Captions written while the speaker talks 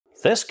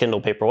This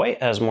Kindle Paperwhite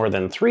has more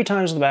than 3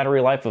 times the battery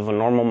life of a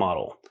normal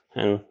model.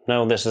 And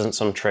no, this isn't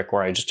some trick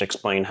where I just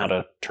explain how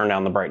to turn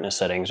down the brightness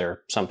settings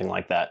or something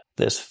like that.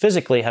 This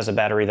physically has a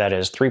battery that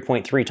is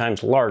 3.3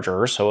 times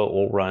larger, so it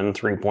will run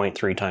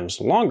 3.3 times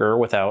longer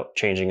without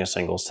changing a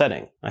single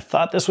setting. I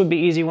thought this would be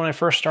easy when I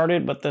first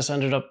started, but this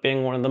ended up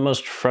being one of the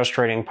most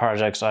frustrating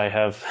projects I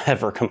have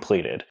ever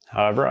completed.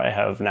 However, I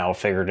have now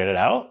figured it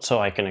out, so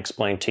I can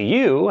explain to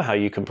you how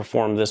you can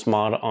perform this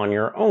mod on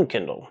your own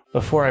Kindle.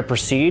 Before I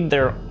proceed,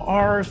 there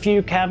are a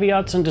few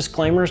caveats and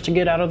disclaimers to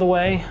get out of the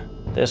way.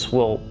 This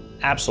will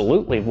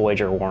absolutely void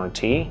your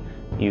warranty.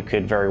 You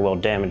could very well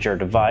damage your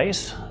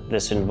device.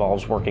 This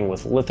involves working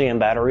with lithium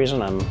batteries,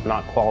 and I'm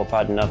not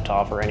qualified enough to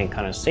offer any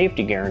kind of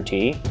safety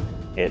guarantee.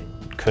 It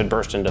could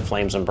burst into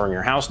flames and burn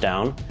your house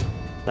down.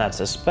 That's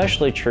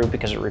especially true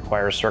because it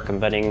requires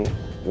circumventing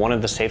one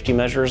of the safety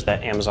measures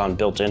that Amazon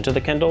built into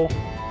the Kindle.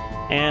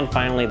 And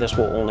finally, this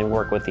will only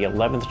work with the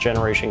 11th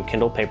generation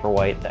Kindle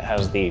Paperwhite that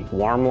has the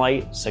warm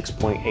light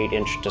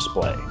 6.8-inch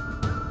display.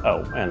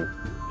 Oh, and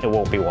it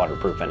won't be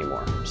waterproof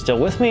anymore. Still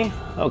with me?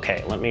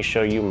 Okay, let me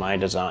show you my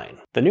design.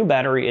 The new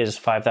battery is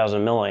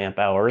 5,000 milliamp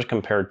hours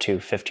compared to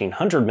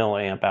 1,500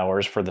 milliamp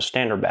hours for the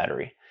standard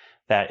battery.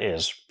 That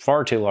is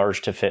far too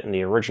large to fit in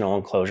the original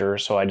enclosure,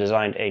 so I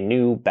designed a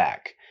new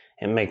back.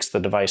 It makes the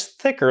device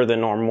thicker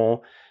than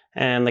normal,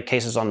 and the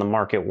cases on the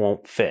market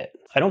won't fit.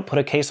 I don't put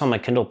a case on my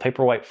Kindle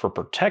Paperwhite for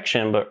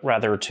protection, but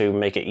rather to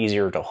make it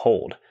easier to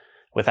hold.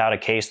 Without a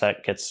case,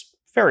 that gets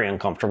very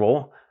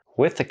uncomfortable.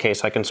 With the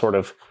case, I can sort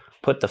of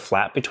put the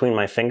flap between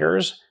my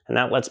fingers, and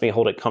that lets me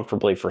hold it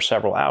comfortably for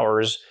several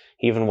hours,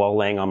 even while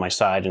laying on my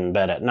side in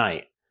bed at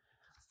night.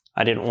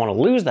 I didn't want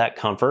to lose that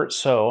comfort,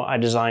 so I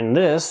designed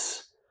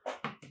this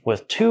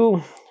with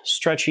 2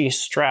 stretchy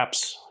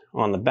straps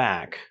on the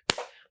back.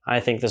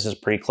 I think this is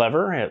pretty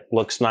clever. It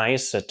looks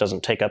nice, it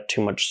doesn't take up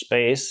too much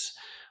space,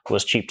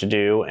 was cheap to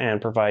do, and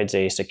provides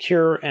a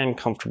secure and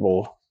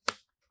comfortable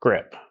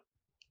grip.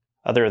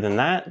 Other than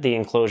that, the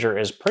enclosure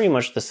is pretty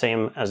much the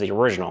same as the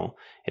original.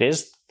 It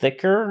is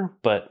thicker,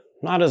 but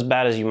not as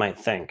bad as you might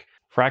think.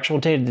 For actual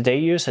day-to-day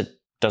use, it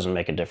doesn't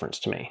make a difference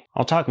to me.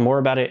 I'll talk more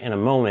about it in a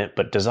moment,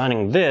 but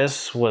designing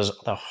this was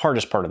the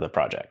hardest part of the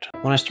project.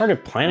 When I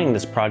started planning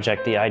this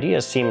project, the idea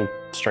seemed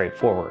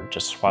straightforward.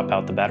 Just swap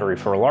out the battery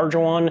for a larger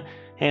one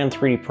and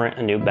 3D print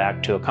a new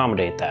back to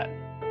accommodate that.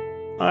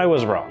 I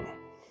was wrong.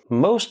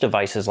 Most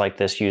devices like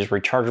this use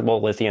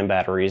rechargeable lithium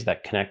batteries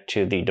that connect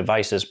to the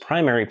device's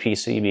primary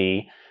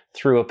PCB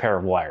through a pair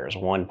of wires,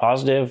 one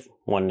positive,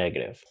 one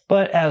negative.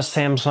 But as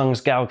Samsung's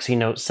Galaxy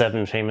Note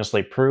 7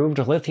 famously proved,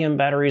 lithium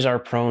batteries are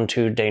prone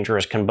to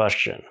dangerous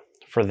combustion.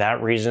 For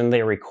that reason,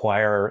 they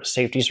require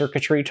safety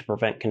circuitry to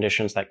prevent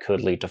conditions that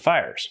could lead to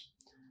fires.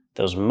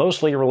 Those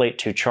mostly relate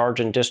to charge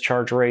and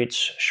discharge rates,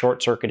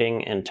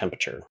 short-circuiting, and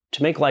temperature.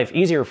 To make life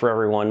easier for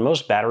everyone,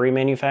 most battery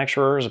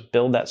manufacturers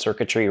build that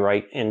circuitry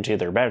right into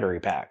their battery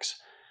packs.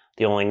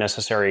 The only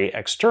necessary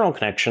external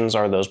connections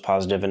are those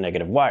positive and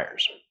negative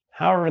wires.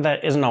 However,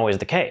 that isn't always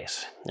the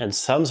case. In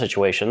some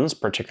situations,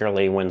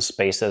 particularly when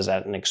space is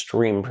at an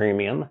extreme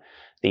premium,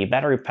 the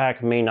battery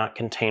pack may not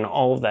contain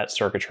all of that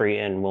circuitry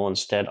and will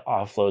instead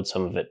offload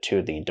some of it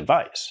to the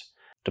device.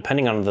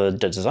 Depending on the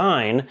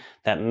design,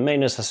 that may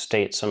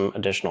necessitate some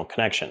additional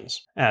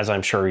connections. As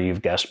I'm sure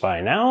you've guessed by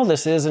now,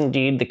 this is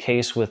indeed the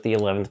case with the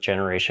 11th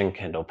generation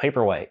Kindle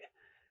Paperwhite.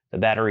 The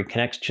battery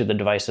connects to the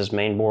device's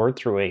mainboard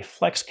through a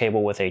flex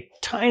cable with a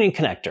tiny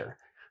connector.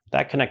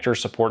 That connector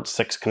supports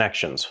 6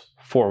 connections,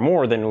 4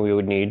 more than we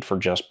would need for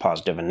just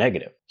positive and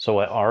negative. So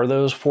what are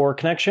those 4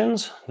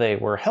 connections? They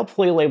were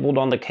helpfully labeled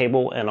on the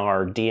cable and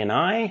are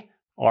DNI,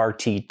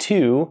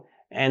 RT2,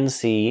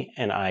 NC,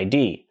 and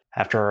ID.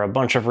 After a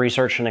bunch of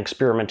research and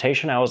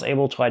experimentation, I was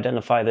able to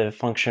identify the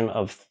function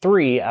of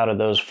 3 out of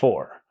those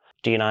 4.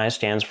 DNI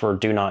stands for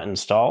Do Not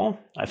Install.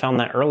 I found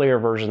that earlier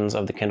versions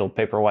of the Kindle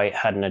Paperwhite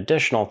had an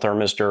additional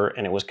thermistor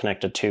and it was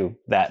connected to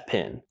that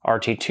pin.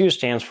 RT2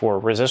 stands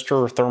for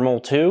Resistor Thermal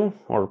 2,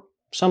 or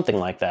something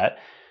like that.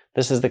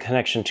 This is the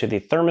connection to the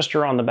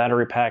thermistor on the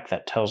battery pack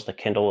that tells the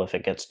Kindle if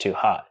it gets too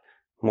hot.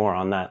 More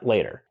on that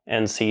later.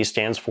 NC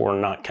stands for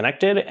Not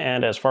Connected,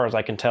 and as far as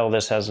I can tell,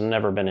 this has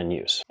never been in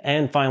use.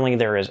 And finally,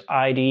 there is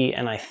ID,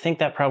 and I think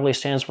that probably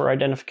stands for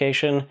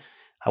Identification.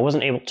 I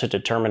wasn't able to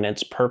determine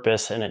its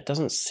purpose, and it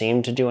doesn't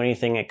seem to do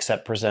anything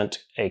except present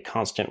a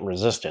constant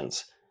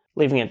resistance.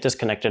 Leaving it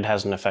disconnected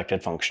has an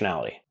affected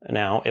functionality.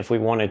 Now, if we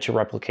wanted to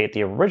replicate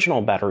the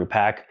original battery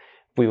pack,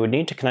 we would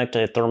need to connect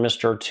a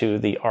thermistor to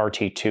the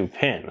RT2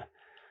 pin.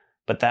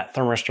 But that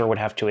thermistor would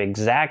have to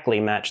exactly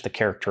match the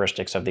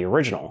characteristics of the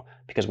original,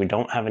 because we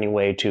don't have any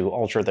way to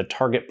alter the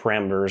target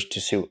parameters to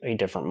suit a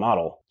different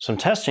model. Some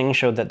testing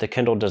showed that the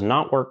Kindle does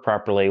not work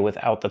properly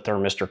without the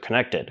thermistor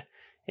connected.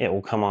 It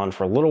will come on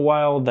for a little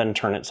while, then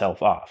turn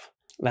itself off.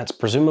 That's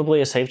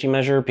presumably a safety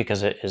measure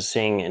because it is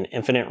seeing an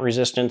infinite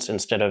resistance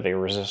instead of a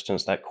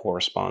resistance that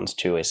corresponds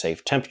to a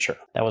safe temperature.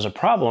 That was a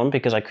problem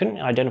because I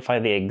couldn't identify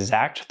the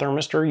exact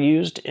thermistor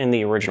used in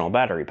the original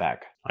battery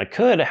pack. I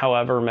could,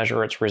 however,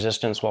 measure its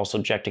resistance while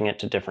subjecting it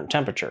to different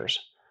temperatures.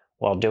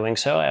 While doing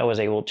so, I was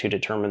able to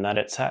determine that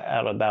it sat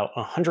at about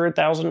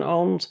 100,000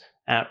 ohms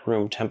at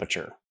room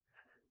temperature.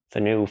 The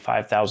new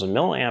 5000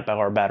 milliamp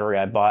hour battery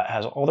I bought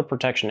has all the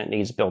protection it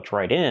needs built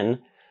right in,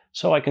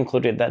 so I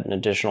concluded that an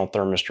additional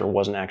thermistor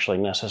wasn't actually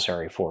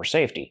necessary for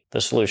safety.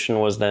 The solution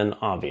was then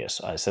obvious.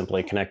 I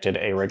simply connected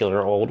a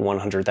regular old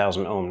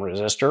 100,000 ohm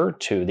resistor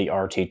to the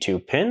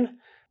RT2 pin.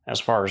 As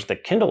far as the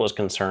Kindle is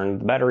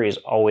concerned, the battery is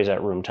always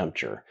at room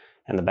temperature,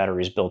 and the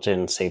battery's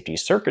built-in safety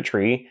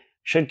circuitry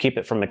should keep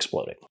it from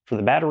exploding. For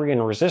the battery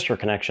and resistor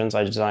connections,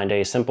 I designed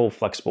a simple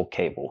flexible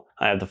cable.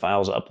 I have the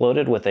files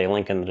uploaded with a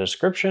link in the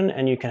description,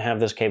 and you can have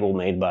this cable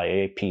made by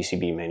a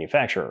PCB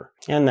manufacturer.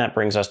 And that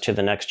brings us to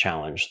the next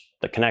challenge,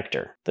 the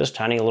connector. This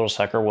tiny little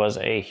sucker was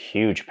a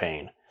huge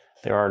pain.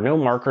 There are no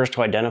markers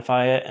to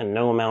identify it, and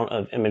no amount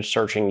of image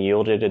searching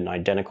yielded an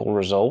identical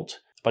result.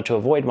 But to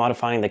avoid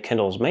modifying the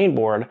Kindle's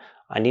mainboard,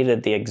 I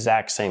needed the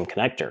exact same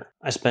connector.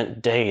 I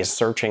spent days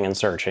searching and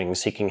searching,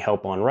 seeking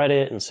help on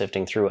Reddit and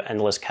sifting through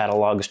endless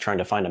catalogs trying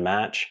to find a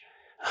match.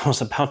 I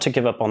was about to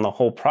give up on the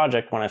whole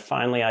project when I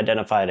finally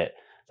identified it,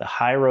 the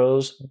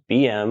Hyrose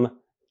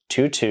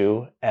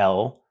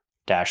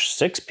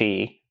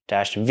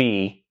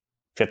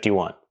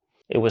BM22L-6P-V51.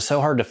 It was so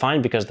hard to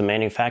find because the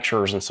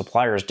manufacturers and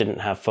suppliers didn't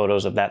have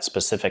photos of that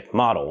specific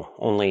model,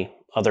 only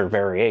other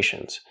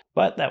variations.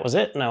 But that was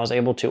it, and I was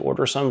able to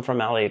order some from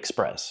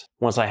AliExpress.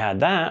 Once I had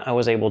that, I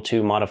was able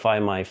to modify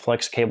my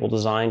flex cable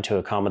design to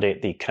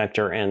accommodate the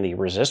connector and the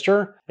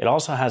resistor. It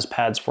also has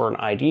pads for an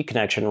ID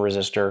connection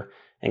resistor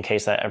in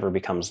case that ever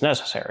becomes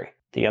necessary.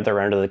 The other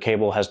end of the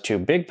cable has two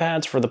big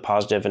pads for the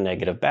positive and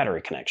negative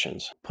battery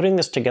connections. Putting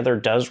this together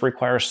does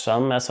require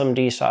some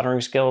SMD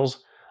soldering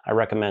skills. I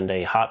recommend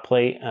a hot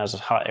plate, as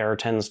hot air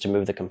tends to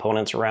move the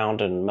components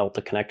around and melt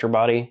the connector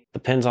body. The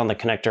pins on the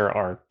connector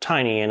are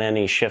tiny and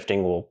any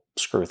shifting will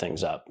screw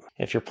things up.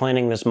 If you're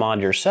planning this mod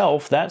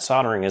yourself, that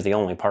soldering is the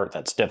only part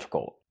that's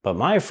difficult. But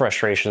my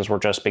frustrations were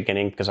just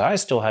beginning because I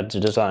still had to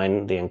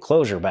design the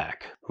enclosure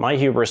back. My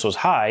hubris was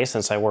high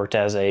since I worked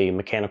as a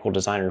mechanical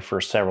designer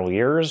for several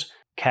years.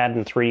 CAD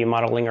and 3D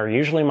modeling are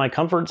usually my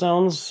comfort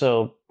zones,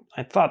 so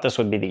I thought this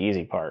would be the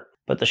easy part.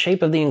 But the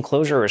shape of the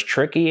enclosure is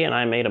tricky and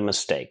I made a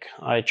mistake.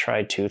 I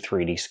tried to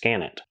 3D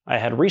scan it. I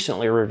had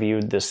recently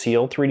reviewed the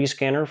Seal 3D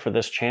scanner for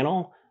this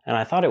channel, and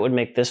I thought it would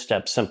make this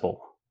step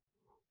simple.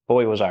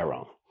 Boy, was I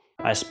wrong.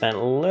 I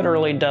spent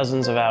literally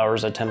dozens of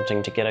hours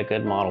attempting to get a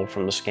good model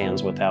from the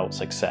scans without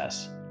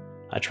success.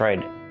 I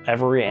tried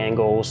every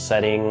angle,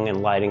 setting,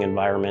 and lighting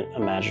environment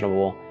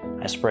imaginable.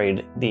 I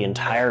sprayed the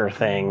entire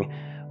thing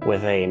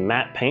with a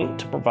matte paint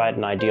to provide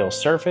an ideal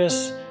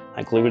surface.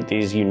 I glued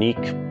these unique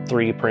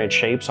 3D printed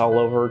shapes all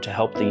over to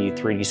help the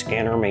 3D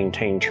scanner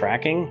maintain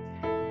tracking.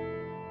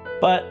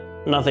 But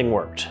nothing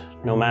worked.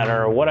 No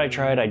matter what I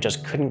tried, I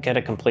just couldn't get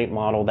a complete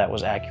model that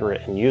was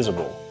accurate and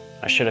usable.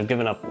 I should have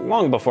given up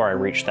long before I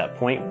reached that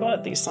point,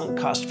 but the sunk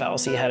cost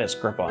fallacy had its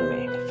grip on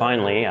me.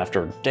 Finally,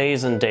 after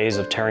days and days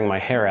of tearing my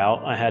hair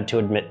out, I had to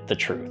admit the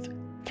truth.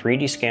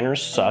 3D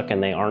scanners suck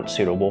and they aren't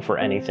suitable for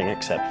anything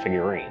except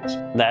figurines.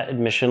 That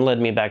admission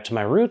led me back to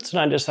my roots and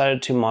I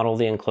decided to model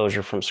the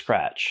enclosure from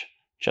scratch.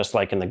 Just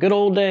like in the good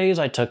old days,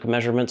 I took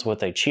measurements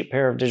with a cheap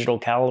pair of digital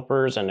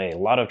calipers and a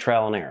lot of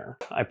trial and error.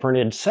 I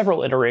printed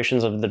several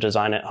iterations of the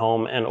design at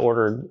home and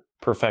ordered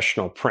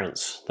professional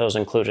prints. Those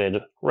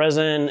included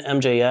resin,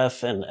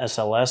 MJF, and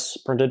SLS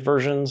printed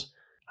versions.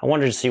 I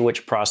wanted to see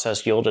which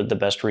process yielded the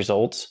best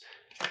results.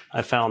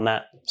 I found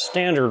that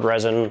standard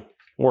resin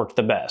worked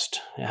the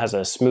best. It has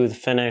a smooth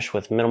finish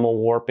with minimal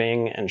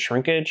warping and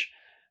shrinkage,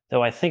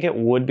 though I think it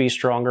would be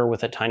stronger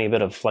with a tiny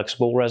bit of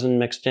flexible resin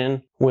mixed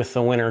in. With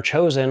the winner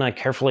chosen, I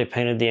carefully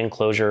painted the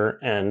enclosure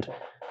and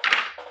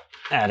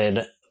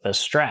added the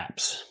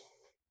straps.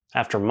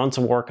 After months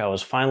of work, I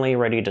was finally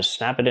ready to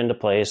snap it into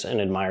place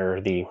and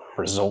admire the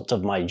result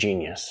of my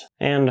genius.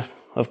 And,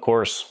 of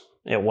course,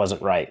 it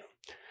wasn't right.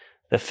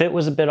 The fit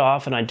was a bit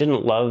off and I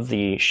didn't love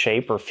the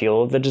shape or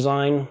feel of the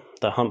design.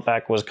 The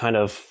humpback was kind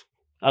of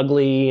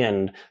ugly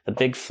and the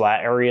big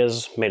flat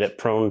areas made it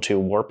prone to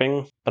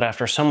warping. But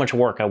after so much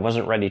work, I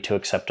wasn't ready to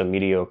accept a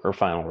mediocre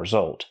final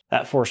result.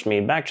 That forced me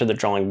back to the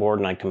drawing board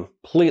and I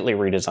completely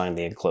redesigned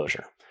the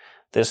enclosure.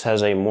 This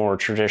has a more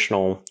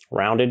traditional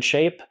rounded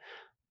shape,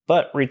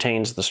 but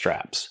retains the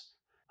straps.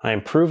 I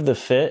improved the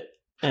fit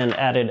and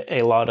added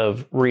a lot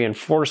of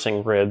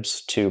reinforcing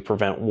ribs to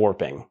prevent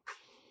warping.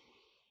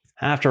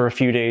 After a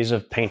few days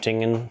of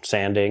painting and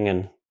sanding,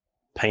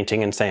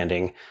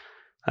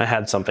 I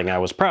had something I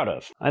was proud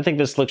of. I think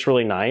this looks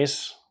really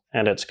nice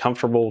and it's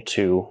comfortable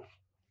to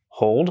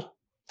hold.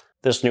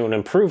 This new and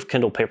improved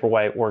Kindle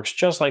Paperwhite works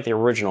just like the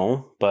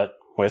original, but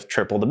with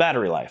triple the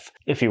battery life.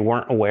 If you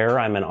weren't aware,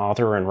 I'm an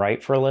author and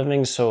write for a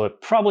living, so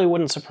it probably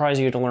wouldn't surprise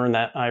you to learn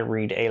that I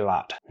read a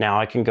lot. Now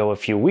I can go a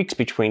few weeks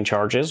between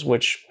charges,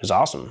 which is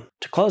awesome.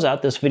 To close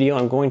out this video,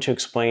 I'm going to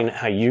explain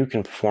how you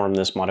can perform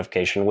this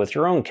modification with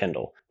your own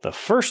Kindle. The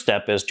first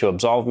step is to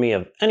absolve me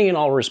of any and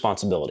all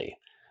responsibility.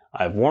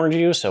 I've warned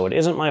you, so it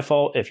isn't my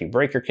fault if you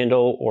break your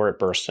Kindle or it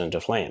bursts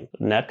into flame.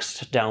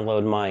 Next,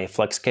 download my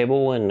flex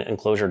cable and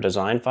enclosure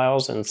design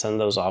files and send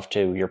those off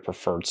to your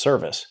preferred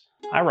service.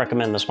 I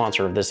recommend the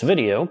sponsor of this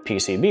video,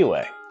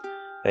 PCBWay.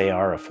 They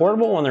are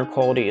affordable and their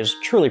quality is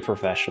truly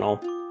professional.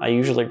 I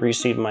usually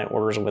receive my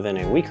orders within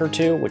a week or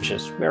two, which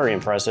is very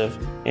impressive.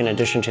 In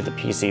addition to the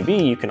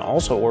PCB, you can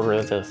also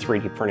order the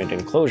 3D printed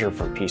enclosure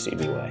from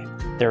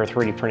PCBWay. Their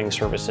 3D printing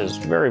service is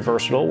very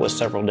versatile with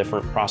several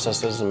different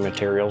processes and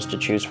materials to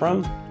choose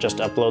from. Just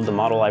upload the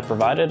model I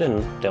provided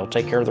and they'll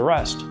take care of the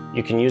rest.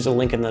 You can use a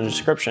link in the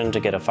description to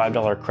get a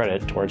 $5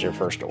 credit towards your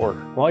first order.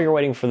 While you're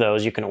waiting for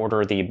those, you can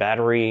order the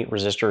battery,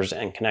 resistors,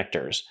 and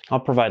connectors. I'll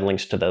provide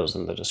links to those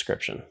in the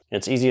description.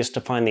 It's easiest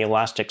to find the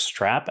elastic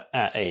strap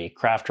at a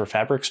craft or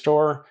fabric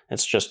store.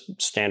 It's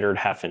just standard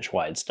 1/2 inch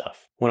wide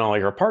stuff. When all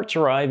your parts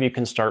arrive, you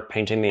can start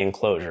painting the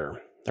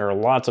enclosure. There are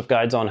lots of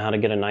guides on how to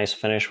get a nice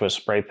finish with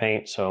spray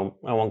paint, so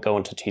I won't go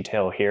into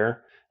detail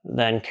here.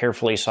 Then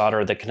carefully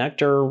solder the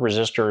connector,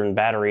 resistor, and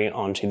battery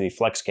onto the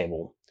flex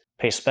cable.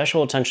 Pay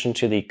special attention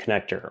to the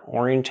connector.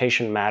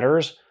 Orientation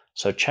matters,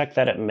 so check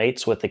that it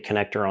mates with the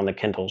connector on the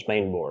Kindle's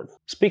mainboard.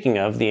 Speaking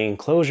of, the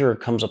enclosure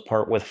comes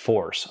apart with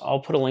force. I'll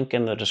put a link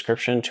in the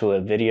description to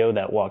a video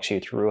that walks you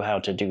through how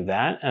to do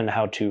that and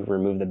how to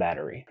remove the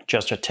battery.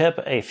 Just a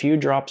tip, a few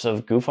drops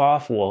of goof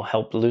off will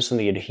help loosen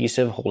the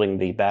adhesive holding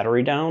the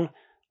battery down,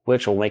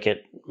 which will make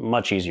it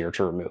much easier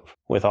to remove.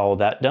 With all of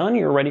that done,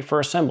 you're ready for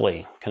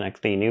assembly.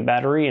 Connect the new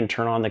battery and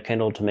turn on the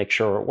Kindle to make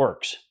sure it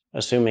works.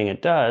 Assuming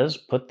it does,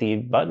 put the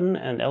button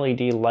and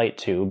LED light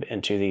tube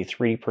into the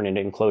 3D printed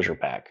enclosure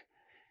pack.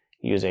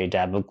 Use a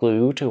dab of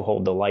glue to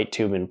hold the light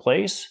tube in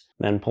place,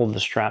 then pull the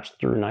straps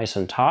through nice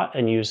and taut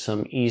and use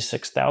some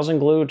E6000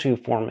 glue to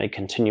form a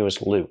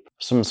continuous loop.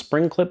 Some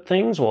spring clip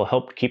things will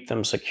help keep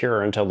them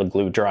secure until the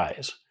glue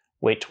dries.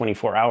 Wait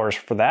 24 hours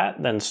for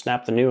that, then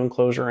snap the new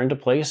enclosure into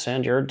place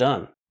and you're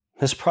done.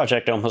 This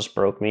project almost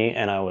broke me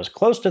and I was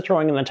close to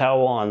throwing in the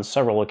towel on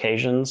several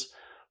occasions.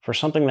 For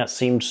something that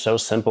seemed so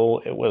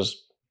simple, it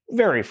was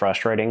very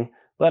frustrating,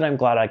 but I'm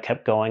glad I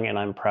kept going and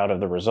I'm proud of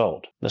the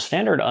result. The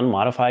standard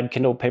unmodified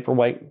Kindle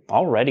Paperwhite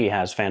already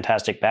has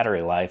fantastic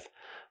battery life,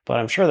 but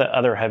I'm sure that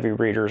other heavy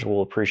readers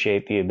will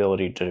appreciate the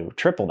ability to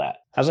triple that.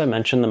 As I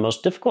mentioned, the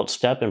most difficult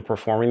step in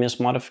performing this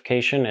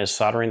modification is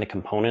soldering the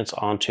components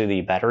onto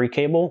the battery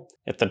cable.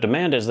 If the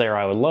demand is there,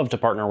 I would love to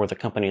partner with a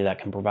company that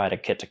can provide a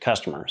kit to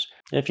customers.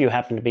 If you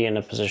happen to be in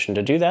a position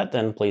to do that,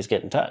 then please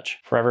get in touch.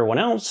 For everyone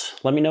else,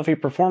 let me know if you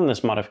perform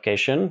this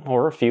modification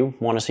or if you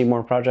want to see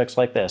more projects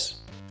like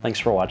this. Thanks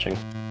for watching.